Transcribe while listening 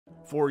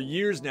For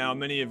years now,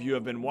 many of you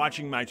have been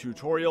watching my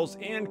tutorials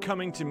and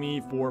coming to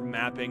me for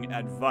mapping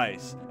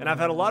advice. And I've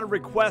had a lot of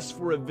requests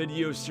for a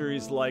video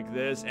series like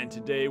this, and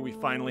today we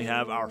finally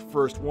have our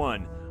first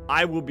one.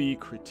 I will be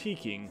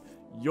critiquing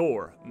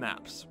your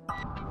maps.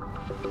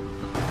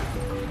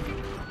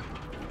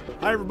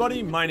 Hi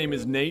everybody, my name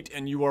is Nate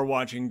and you are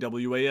watching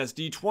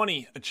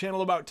WASD20, a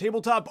channel about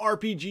tabletop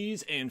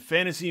RPGs and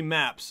fantasy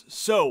maps.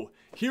 So,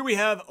 here we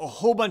have a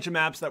whole bunch of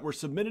maps that were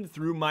submitted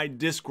through my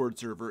Discord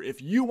server.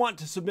 If you want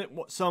to submit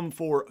some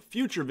for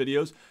future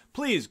videos,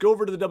 please go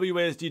over to the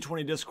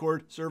WASD20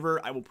 Discord server.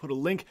 I will put a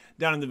link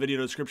down in the video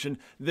description.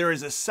 There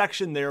is a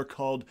section there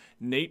called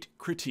Nate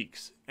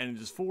Critiques, and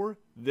it is for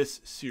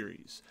this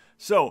series.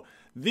 So,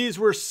 these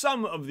were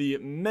some of the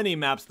many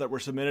maps that were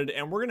submitted,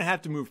 and we're going to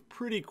have to move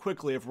pretty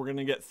quickly if we're going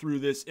to get through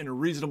this in a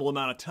reasonable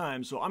amount of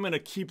time. So I'm going to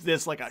keep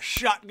this like a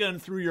shotgun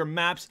through your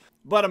maps,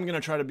 but I'm going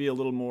to try to be a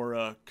little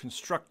more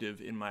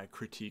constructive in my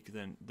critique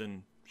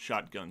than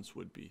shotguns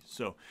would be.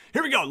 So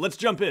here we go. Let's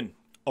jump in.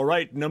 All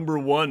right, number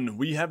one,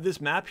 we have this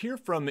map here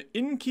from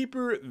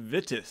Innkeeper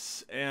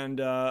Vitus,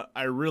 and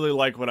I really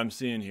like what I'm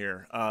seeing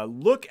here.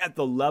 Look at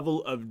the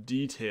level of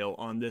detail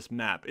on this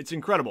map. It's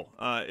incredible.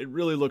 It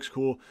really looks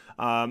cool.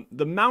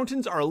 The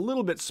mountains are a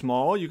little bit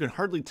small. You can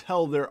hardly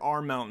tell there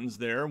are mountains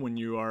there when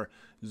you are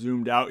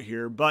zoomed out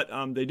here, but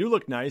they do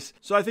look nice.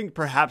 So I think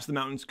perhaps the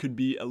mountains could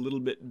be a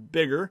little bit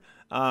bigger.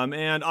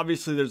 And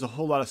obviously there's a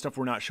whole lot of stuff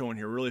we're not showing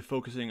here, really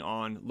focusing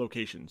on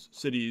locations,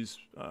 cities,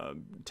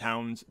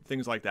 towns,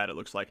 things like that, it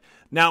looks like.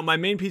 Now, my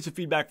main piece of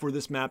feedback for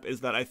this map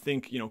is that I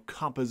think,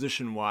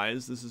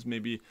 composition-wise, this is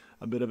maybe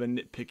a bit of a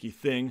nitpicky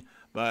thing,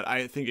 but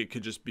I think it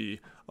could just be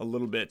a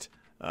little bit,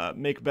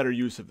 make better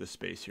use of this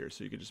space here.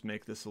 So you could just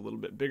make this a little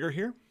bit bigger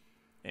here,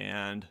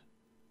 and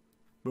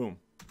boom.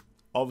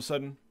 All of a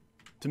sudden,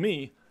 to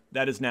me,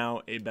 that is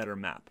now a better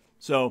map.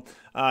 So,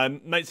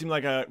 might seem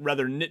like a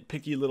rather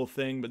nitpicky little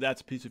thing, but that's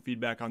a piece of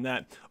feedback on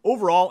that.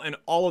 Overall, in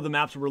all of the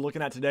maps we're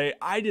looking at today,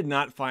 I did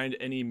not find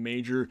any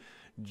major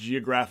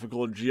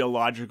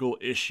geological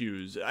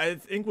issues. I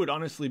think would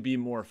honestly be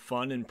more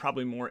fun and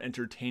probably more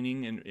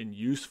entertaining and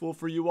useful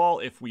for you all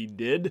if we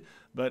did,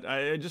 but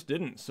I just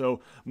didn't.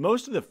 So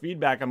most of the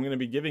feedback I'm going to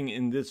be giving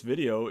in this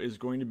video is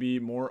going to be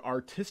more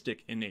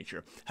artistic in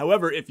nature.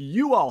 However, if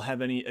you all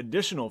have any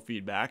additional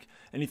feedback,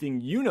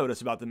 anything you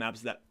notice about the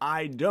maps that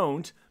I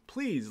don't,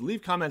 please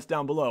leave comments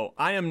down below.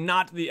 I am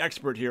not the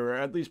expert here, or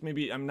at least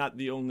maybe I'm not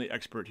the only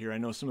expert here. I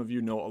know some of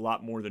you know a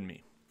lot more than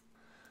me.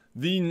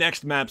 The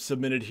next map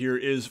submitted here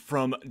is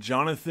from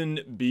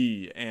Jonathan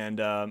B, and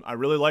I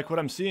really like what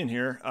I'm seeing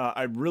here.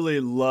 I really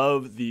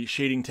love the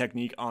shading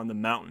technique on the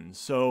mountains.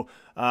 So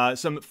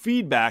some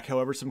feedback,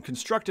 however, some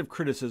constructive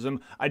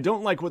criticism. I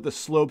don't like what the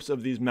slopes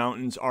of these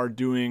mountains are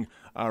doing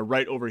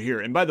right over here.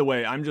 And by the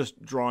way, I'm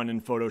just drawing in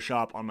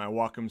Photoshop on my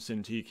Wacom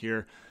Cintiq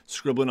here,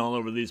 scribbling all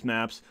over these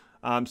maps.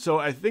 So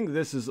I think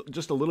this is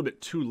just a little bit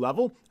too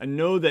level. I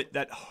know that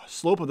that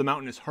slope of the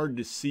mountain is hard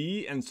to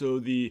see, and so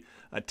the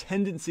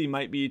tendency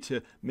might be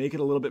to make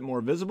it a little bit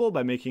more visible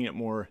by making it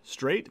more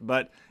straight,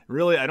 but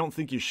really I don't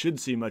think you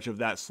should see much of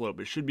that slope.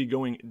 It should be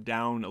going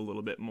down a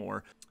little bit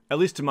more. At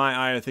least to my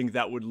eye, I think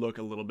that would look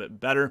a little bit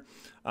better.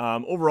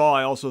 Overall,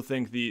 I also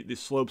think the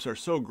slopes are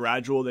so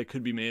gradual they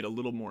could be made a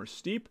little more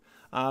steep.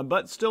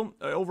 But still,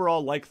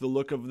 overall, like the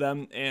look of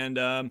them. And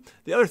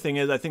the other thing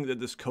is, I think that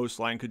this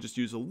coastline could just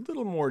use a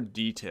little more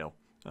detail,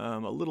 a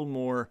little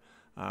more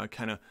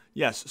kind of,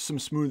 yes, some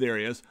smooth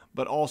areas,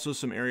 but also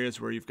some areas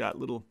where you've got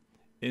little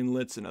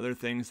inlets and other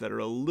things that are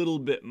a little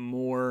bit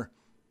more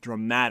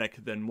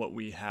dramatic than what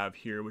we have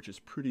here, which is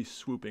pretty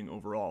swooping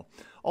overall.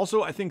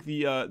 Also, I think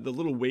the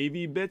little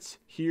wavy bits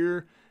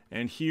here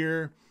and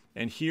here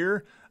and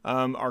here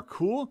are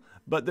cool,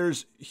 but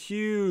there's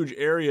huge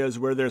areas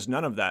where there's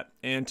none of that,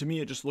 and to me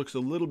it just looks a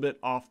little bit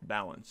off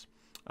balance.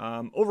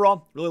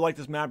 Overall, really like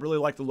this map, really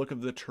like the look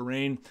of the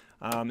terrain,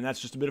 and that's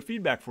just a bit of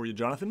feedback for you,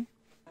 Jonathan.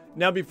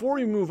 Now, before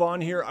we move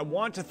on here, I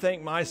want to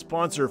thank my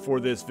sponsor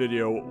for this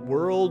video,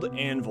 World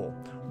Anvil.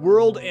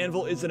 World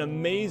Anvil is an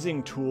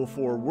amazing tool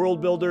for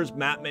world builders,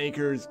 map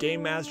makers,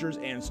 game masters,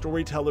 and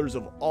storytellers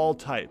of all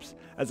types,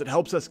 as it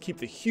helps us keep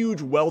the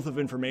huge wealth of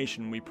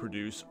information we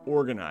produce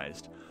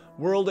organized.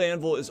 World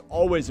Anvil is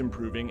always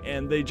improving,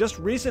 and they just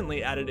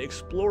recently added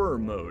Explorer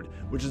mode,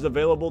 which is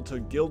available to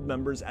guild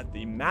members at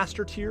the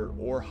Master tier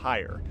or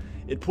higher.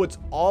 It puts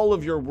all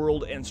of your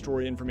world and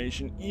story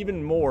information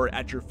even more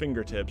at your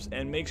fingertips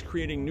and makes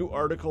creating new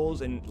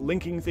articles and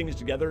linking things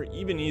together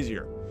even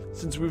easier.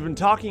 Since we've been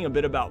talking a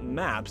bit about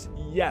maps,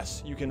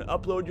 yes, you can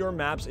upload your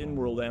maps in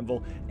World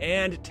Anvil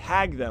and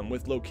tag them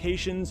with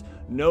locations,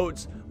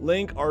 notes,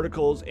 link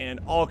articles, and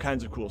all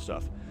kinds of cool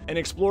stuff. And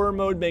Explorer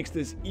mode makes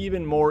this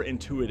even more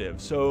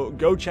intuitive, so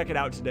go check it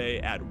out today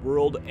at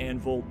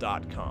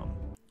worldanvil.com.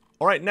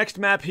 Alright, next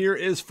map here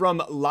is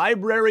from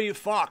Library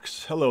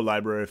Fox. Hello,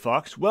 Library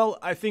Fox. Well,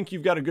 I think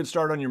you've got a good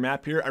start on your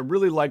map here. I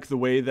really like the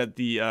way that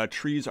the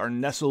trees are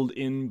nestled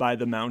in by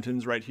the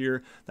mountains right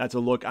here. That's a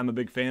look I'm a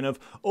big fan of.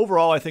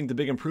 Overall, I think the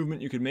big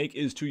improvement you could make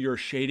is to your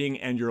shading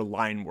and your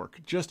line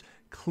work. Just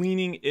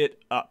cleaning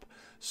it up.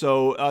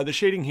 So the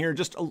shading here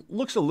just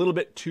looks a little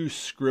bit too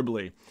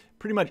scribbly,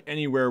 pretty much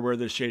anywhere where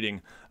there's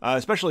shading,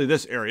 especially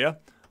this area.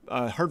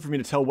 Hard for me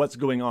to tell what's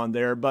going on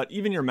there, but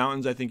even your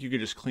mountains, I think you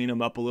could just clean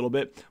them up a little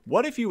bit.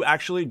 What if you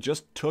actually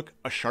just took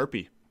a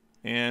Sharpie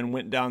and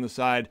went down the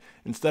side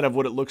instead of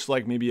what it looks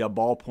like maybe a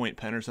ballpoint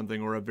pen or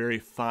something, or a very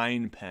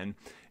fine pen,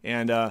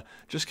 and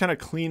just kind of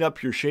clean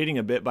up your shading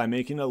a bit by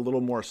making it a little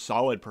more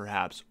solid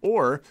perhaps,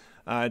 or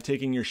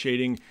taking your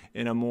shading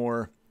in a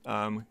more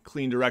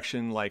clean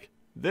direction like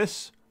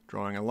this,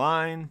 drawing a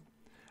line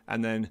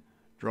and then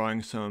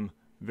drawing some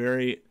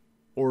very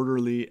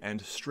orderly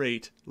and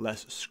straight,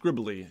 less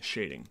scribbly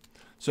shading.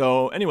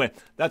 So anyway,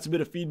 that's a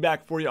bit of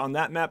feedback for you on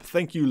that map.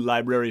 Thank you,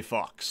 Library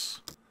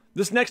Fox.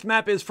 This next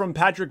map is from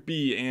Patrick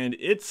B, and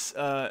it's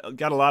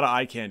got a lot of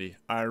eye candy.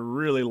 I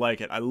really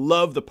like it. I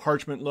love the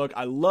parchment look.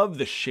 I love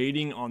the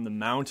shading on the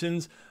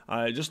mountains.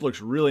 It just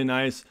looks really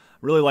nice.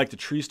 Really like the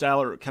tree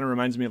style. It kind of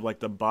reminds me of like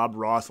the Bob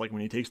Ross, like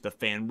when he takes the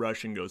fan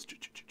brush and goes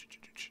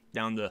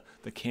down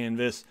the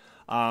canvas.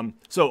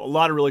 So a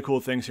lot of really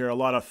cool things here, a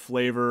lot of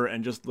flavor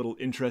and just little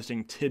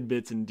interesting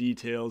tidbits and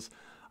details.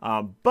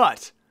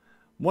 But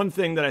one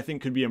thing that I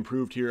think could be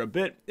improved here a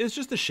bit is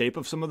just the shape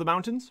of some of the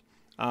mountains.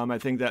 I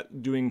think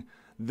that doing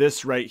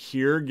this right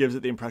here gives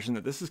it the impression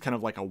that this is kind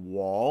of like a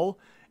wall,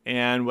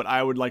 and what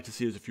I would like to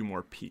see is a few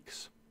more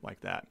peaks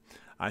like that.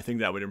 I think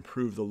that would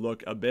improve the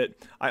look a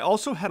bit. I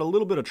also had a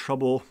little bit of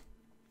trouble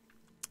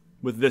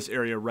with this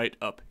area right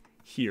up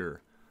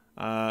here.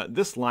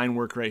 This line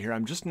work right here,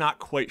 I'm just not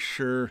quite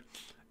sure.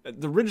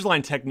 The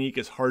ridgeline technique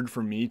is hard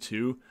for me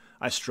too.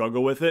 I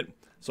struggle with it,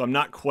 so I'm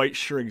not quite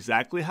sure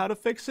exactly how to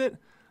fix it,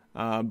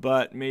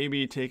 but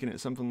maybe taking it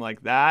something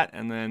like that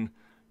and then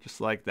just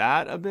like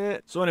that a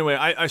bit. So anyway,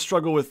 I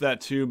struggle with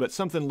that too, but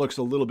something looks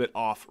a little bit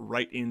off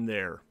right in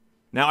there.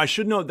 Now I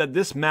should note that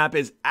this map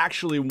is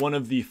actually one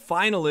of the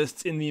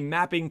finalists in the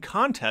mapping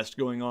contest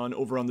going on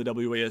over on the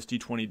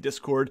WASD20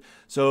 Discord.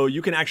 So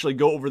you can actually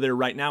go over there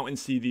right now and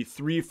see the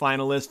 3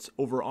 finalists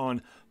over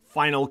on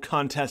Final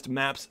Contest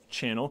Maps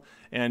channel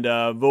and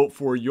vote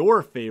for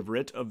your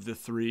favorite of the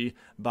 3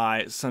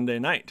 by Sunday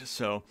night.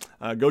 So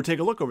go take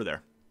a look over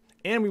there.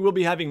 And we will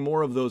be having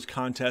more of those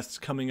contests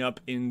coming up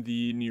in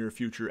the near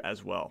future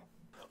as well.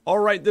 All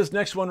right, this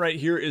next one right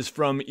here is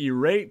from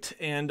Erate,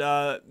 and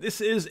this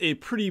is a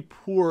pretty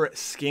poor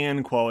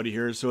scan quality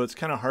here, so it's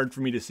kind of hard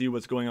for me to see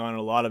what's going on in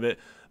a lot of it.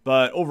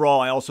 But overall,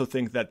 I also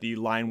think that the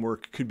line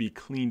work could be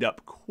cleaned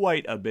up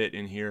quite a bit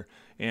in here,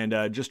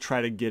 and just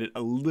try to get it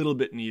a little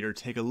bit neater,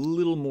 take a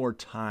little more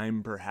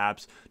time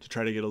perhaps to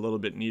try to get a little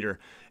bit neater.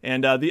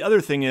 And the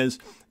other thing is,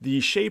 the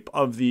shape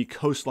of the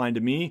coastline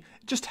to me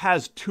just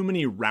has too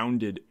many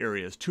rounded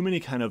areas, too many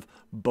kind of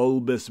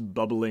bulbous,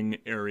 bubbling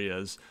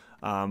areas.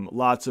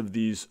 Lots of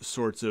these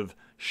sorts of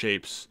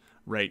shapes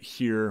right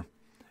here,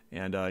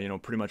 and you know,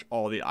 pretty much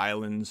all the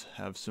islands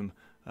have some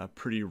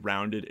pretty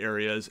rounded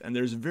areas, and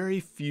there's very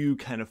few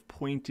kind of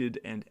pointed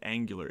and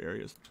angular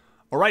areas.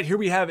 All right, here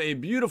we have a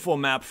beautiful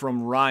map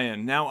from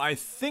Ryan. Now, I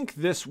think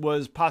this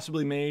was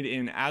possibly made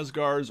in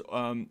Asgar's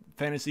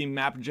fantasy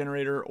map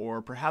generator,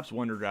 or perhaps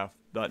WonderDraft,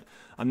 but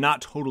I'm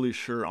not totally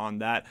sure on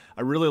that.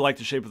 I really like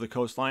the shape of the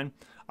coastline.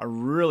 I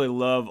really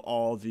love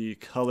all the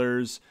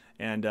colors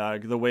and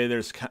the way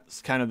there's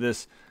kind of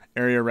this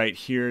area right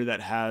here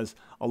that has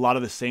a lot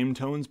of the same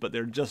tones, but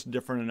they're just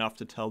different enough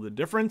to tell the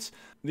difference.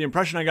 The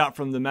impression I got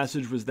from the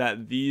message was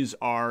that these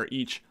are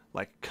each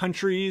like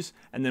countries,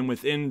 and then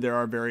within there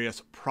are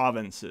various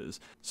provinces.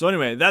 So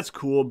anyway, that's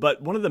cool,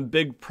 but one of the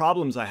big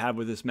problems I have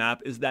with this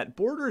map is that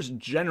borders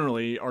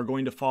generally are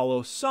going to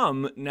follow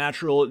some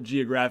natural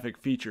geographic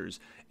features.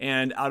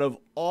 And out of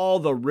all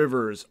the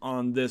rivers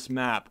on this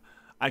map,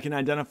 I can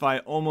identify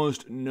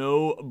almost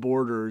no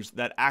borders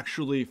that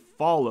actually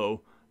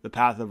follow the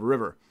path of a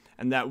river.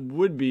 And that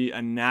would be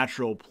a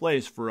natural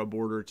place for a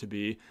border to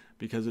be,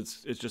 because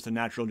it's just a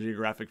natural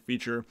geographic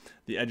feature.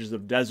 The edges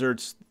of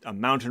deserts, a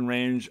mountain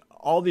range,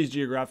 all these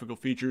geographical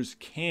features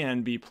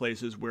can be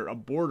places where a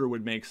border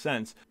would make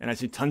sense. And I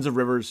see tons of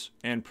rivers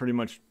and pretty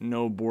much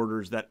no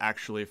borders that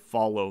actually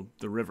follow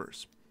the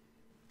rivers.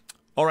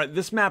 All right,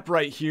 this map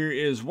right here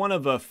is one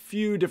of a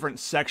few different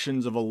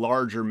sections of a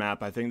larger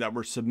map, I think, that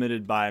were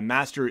submitted by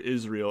Master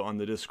Israel on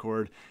the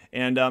Discord.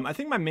 And I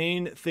think my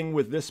main thing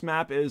with this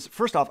map is,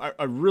 first off,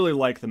 I really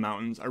like the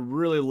mountains. I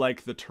really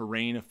like the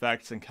terrain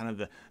effects and kind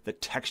of the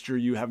texture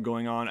you have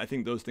going on. I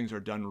think those things are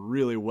done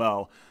really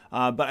well.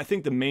 But I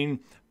think the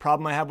main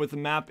problem I have with the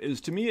map is,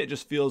 to me, it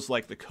just feels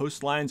like the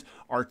coastlines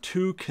are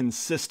too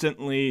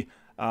consistently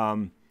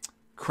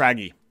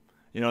craggy.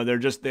 You know,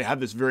 they have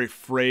this very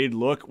frayed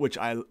look, which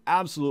I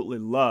absolutely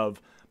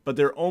love, but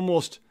they're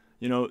almost,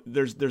 you know,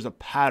 there's a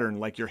pattern,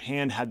 like your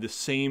hand had the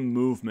same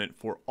movement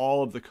for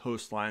all of the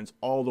coastlines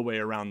all the way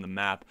around the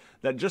map.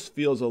 That just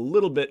feels a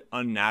little bit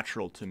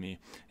unnatural to me.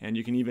 And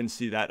you can even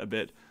see that a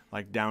bit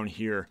like down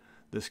here,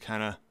 this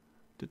kind of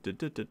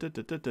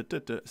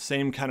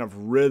Same kind of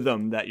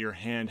rhythm that your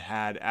hand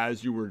had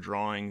as you were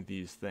drawing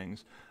these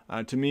things.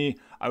 To me,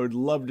 I would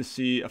love to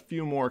see a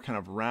few more kind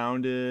of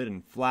rounded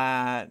and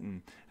flat,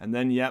 and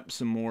then, yep,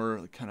 some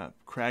more kind of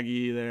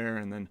craggy there,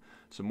 and then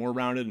some more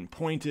rounded and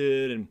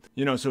pointed, and,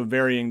 you know, so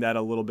varying that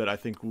a little bit I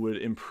think would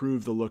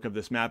improve the look of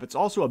this map. It's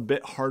also a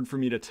bit hard for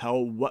me to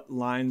tell what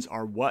lines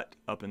are what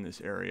up in this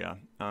area.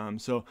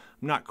 So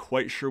I'm not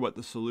quite sure what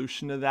the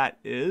solution to that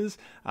is.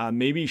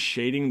 Maybe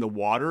shading the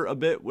water a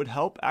bit would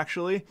help,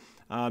 actually.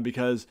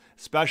 Because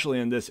especially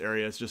in this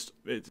area, it's just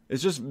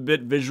a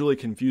bit visually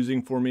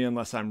confusing for me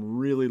unless I'm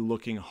really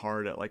looking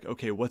hard at, like,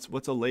 okay, what's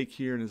a lake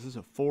here, and is this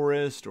a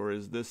forest, or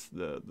is this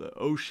the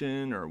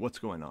ocean, or what's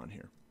going on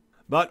here?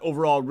 But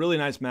overall, really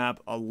nice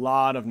map, a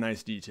lot of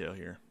nice detail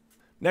here.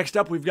 Next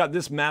up, we've got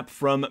this map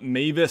from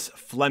Mavis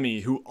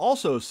Flemmy, who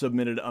also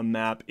submitted a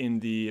map in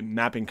the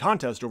mapping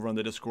contest over on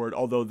the Discord,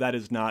 although that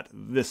is not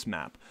this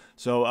map.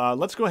 So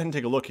let's go ahead and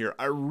take a look here.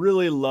 I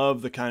really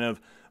love the kind of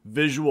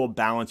visual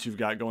balance you've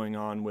got going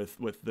on with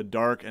the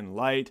dark and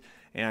light,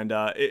 and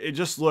it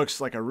just looks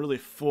like a really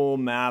full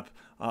map,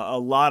 a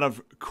lot of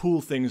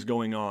cool things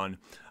going on.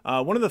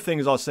 One of the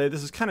things I'll say,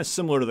 this is kind of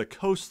similar to the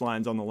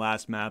coastlines on the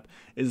last map,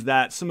 is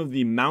that some of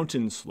the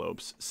mountain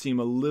slopes seem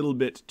a little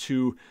bit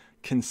too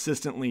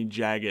consistently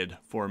jagged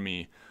for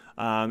me.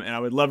 And I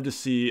would love to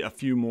see a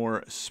few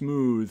more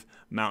smooth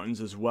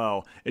mountains as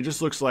well. It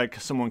just looks like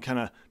someone kind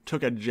of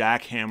took a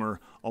jackhammer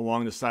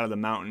along the side of the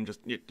mountain,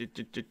 just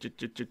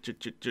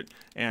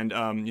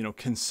and you know,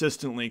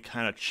 consistently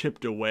kind of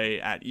chipped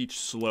away at each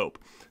slope.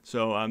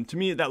 So to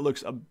me, that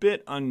looks a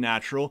bit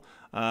unnatural.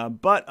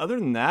 But other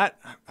than that,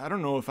 I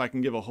don't know if I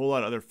can give a whole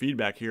lot of other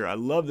feedback here. I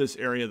love this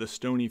area, the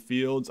stony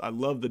fields. I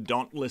love the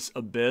Dauntless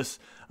Abyss.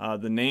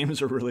 The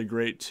names are really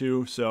great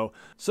too. So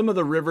some of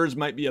the rivers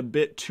might be a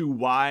bit too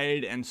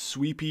wide and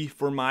sweepy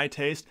for my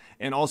taste.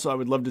 And also I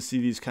would love to see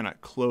these kind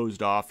of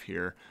closed off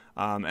here.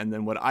 And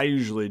then what I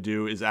usually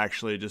do is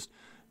actually just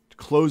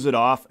close it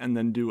off and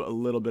then do a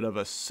little bit of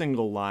a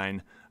single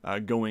line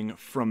going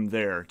from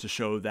there to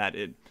show that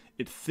it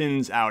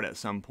thins out at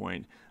some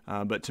point.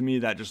 But to me,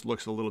 that just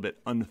looks a little bit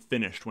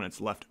unfinished when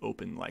it's left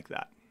open like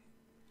that.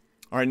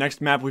 All right,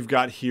 next map we've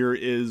got here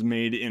is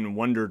made in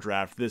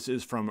Wonderdraft. This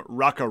is from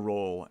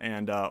Rockaroll,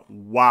 and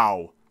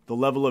wow, the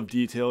level of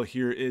detail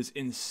here is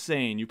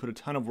insane. You put a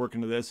ton of work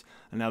into this,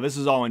 and now this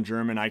is all in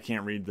German. I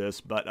can't read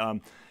this, but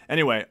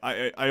anyway,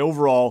 I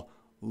overall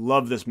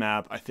love this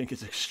map. I think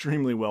it's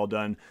extremely well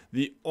done.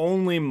 The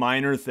only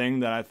minor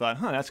thing that I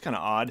thought, that's kind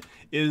of odd,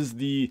 is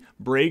the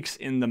breaks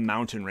in the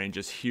mountain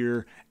ranges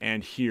here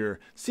and here.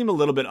 Seem a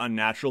little bit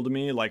unnatural to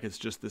me, like it's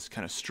just this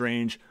kind of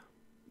strange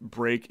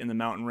break in the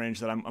mountain range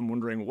that I'm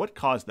wondering what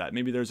caused that.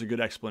 Maybe there's a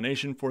good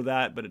explanation for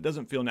that, but it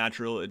doesn't feel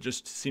natural. It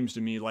just seems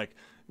to me like,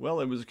 well,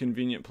 it was a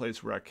convenient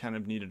place where I kind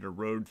of needed a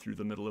road through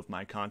the middle of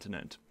my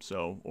continent.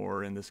 So,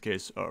 or in this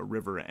case, a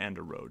river and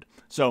a road.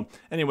 So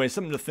anyway,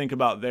 something to think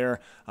about there.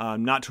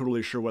 Not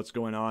totally sure what's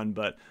going on,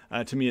 but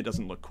to me, it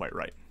doesn't look quite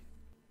right.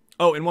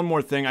 Oh, and one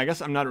more thing. I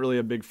guess I'm not really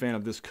a big fan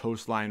of this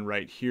coastline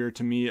right here.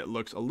 To me, it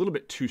looks a little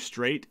bit too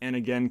straight, and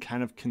again,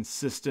 kind of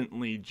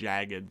consistently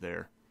jagged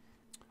there.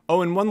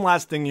 Oh, and one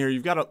last thing here.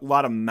 You've got a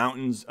lot of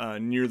mountains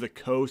near the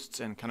coasts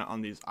and kind of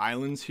on these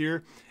islands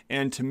here.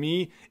 And to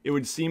me, it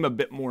would seem a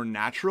bit more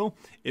natural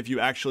if you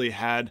actually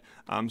had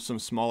some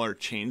smaller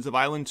chains of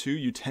island too.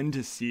 You tend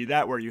to see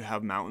that where you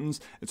have mountains.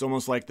 It's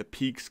almost like the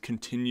peaks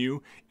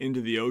continue into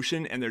the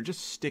ocean and they're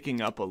just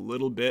sticking up a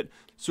little bit.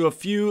 So a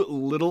few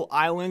little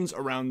islands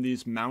around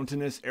these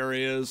mountainous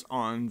areas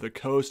on the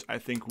coast, I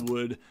think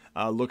would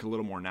look a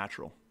little more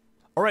natural.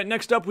 All right,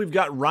 next up we've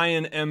got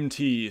Ryan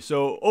MT.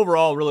 So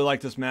overall, really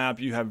like this map.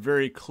 You have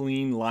very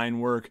clean line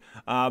work,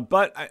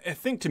 but I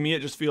think to me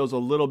it just feels a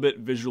little bit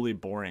visually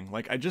boring.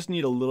 Like I just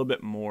need a little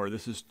bit more.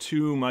 This is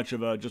too much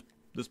of just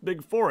this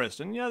big forest,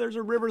 and yeah, there's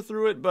a river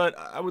through it, but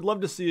I would love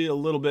to see a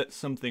little bit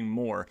something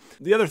more.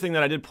 The other thing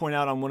that I did point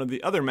out on one of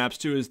the other maps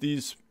too is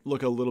these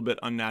look a little bit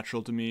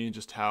unnatural to me,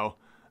 just how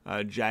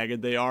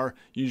jagged they are.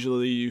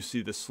 Usually you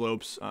see the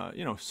slopes,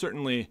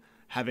 certainly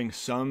having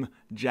some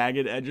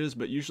jagged edges,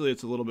 but usually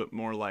it's a little bit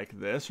more like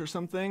this or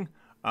something,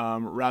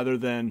 rather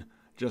than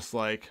just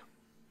like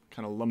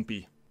kind of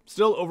lumpy.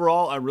 Still,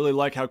 overall, I really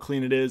like how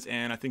clean it is,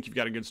 and I think you've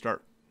got a good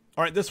start.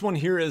 All right, this one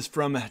here is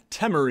from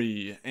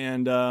Temery,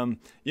 and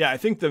yeah, I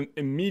think the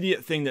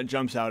immediate thing that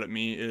jumps out at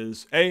me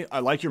is, A, I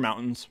like your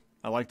mountains.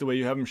 I like the way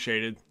you have them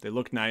shaded. They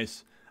look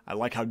nice. I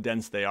like how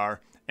dense they are.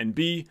 And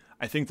B,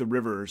 I think the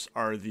rivers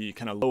are the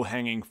kind of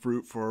low-hanging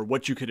fruit for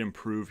what you could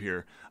improve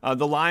here.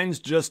 The lines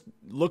just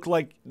look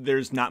like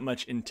there's not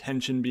much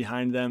intention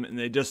behind them, and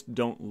they just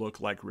don't look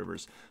like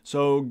rivers.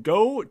 So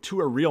go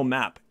to a real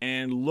map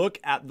and look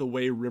at the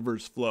way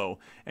rivers flow,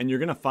 and you're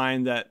going to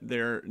find that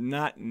they're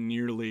not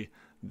nearly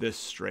this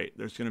straight.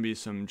 There's going to be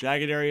some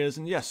jagged areas,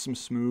 and yes, some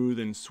smooth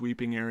and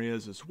sweeping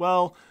areas as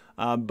well.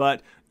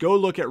 But go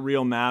look at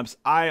real maps.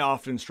 I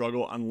often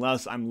struggle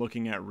unless I'm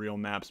looking at real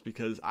maps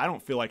because I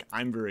don't feel like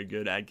I'm very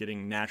good at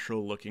getting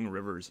natural looking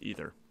rivers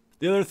either.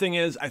 The other thing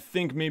is, I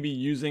think maybe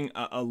using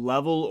a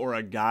level or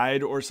a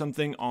guide or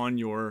something on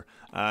your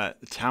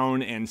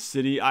town and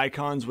city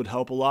icons would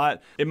help a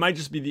lot. It might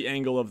just be the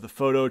angle of the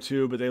photo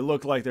too, but they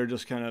look like they're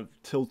just kind of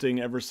tilting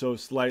ever so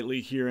slightly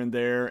here and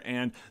there,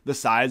 and the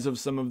size of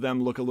some of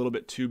them look a little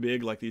bit too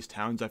big. Like these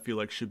towns I feel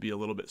like should be a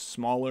little bit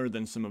smaller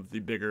than some of the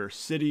bigger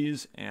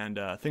cities and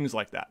things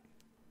like that.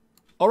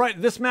 All right,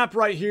 this map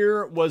right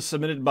here was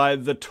submitted by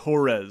the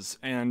Torres,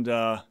 and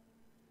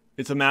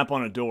it's a map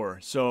on a door.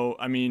 So,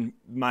 I mean,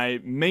 my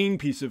main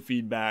piece of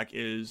feedback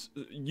is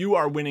you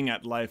are winning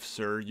at life,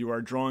 sir. You are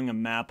drawing a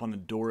map on the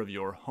door of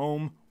your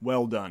home.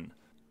 Well done.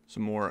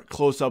 Some more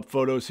close-up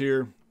photos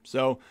here.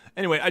 So,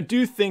 anyway, I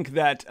do think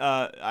that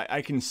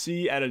I can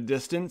see at a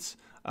distance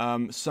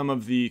some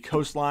of the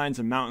coastlines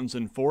and mountains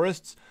and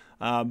forests,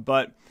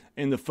 but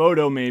in the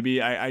photo,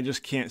 maybe, I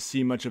just can't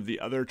see much of the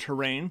other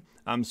terrain.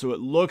 So it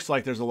looks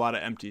like there's a lot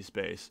of empty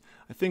space.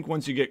 I think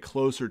once you get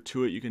closer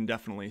to it, you can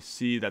definitely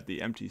see that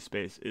the empty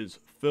space is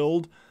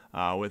filled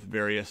with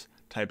various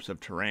types of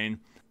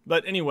terrain.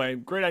 But anyway,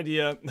 great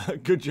idea.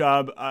 Good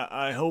job.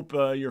 I hope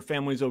your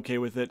family's okay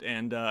with it,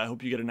 and I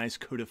hope you get a nice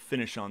coat of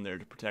finish on there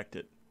to protect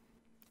it.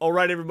 All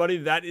right, everybody,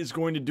 that is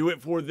going to do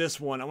it for this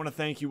one. I want to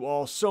thank you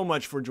all so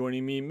much for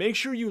joining me. Make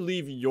sure you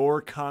leave your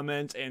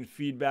comments and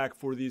feedback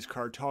for these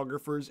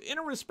cartographers in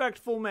a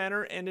respectful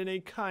manner and in a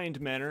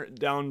kind manner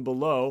down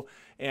below.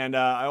 And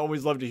I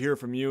always love to hear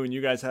from you, and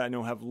you guys, I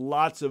know, have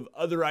lots of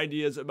other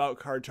ideas about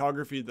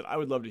cartography that I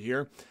would love to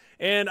hear.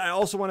 And I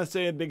also want to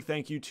say a big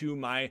thank you to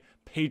my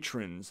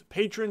patrons.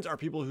 Patrons are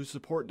people who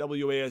support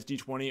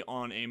WASD20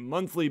 on a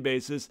monthly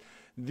basis.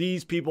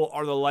 These people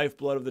are the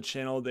lifeblood of the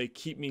channel. They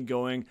keep me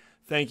going.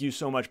 Thank you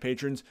so much,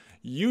 patrons.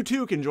 You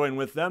too can join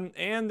with them,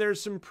 and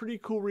there's some pretty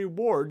cool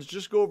rewards.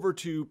 Just go over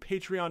to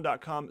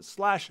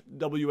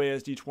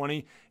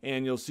patreon.com/WASD20,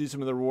 and you'll see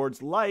some of the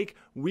rewards like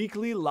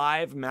weekly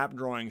live map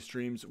drawing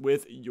streams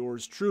with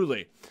yours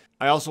truly.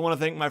 I also want to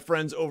thank my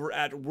friends over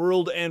at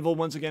World Anvil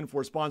once again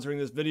for sponsoring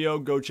this video.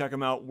 Go check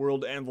them out,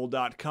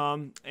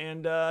 worldanvil.com.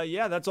 And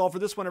yeah, that's all for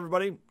this one,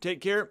 everybody. Take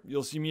care.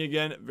 You'll see me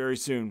again very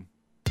soon.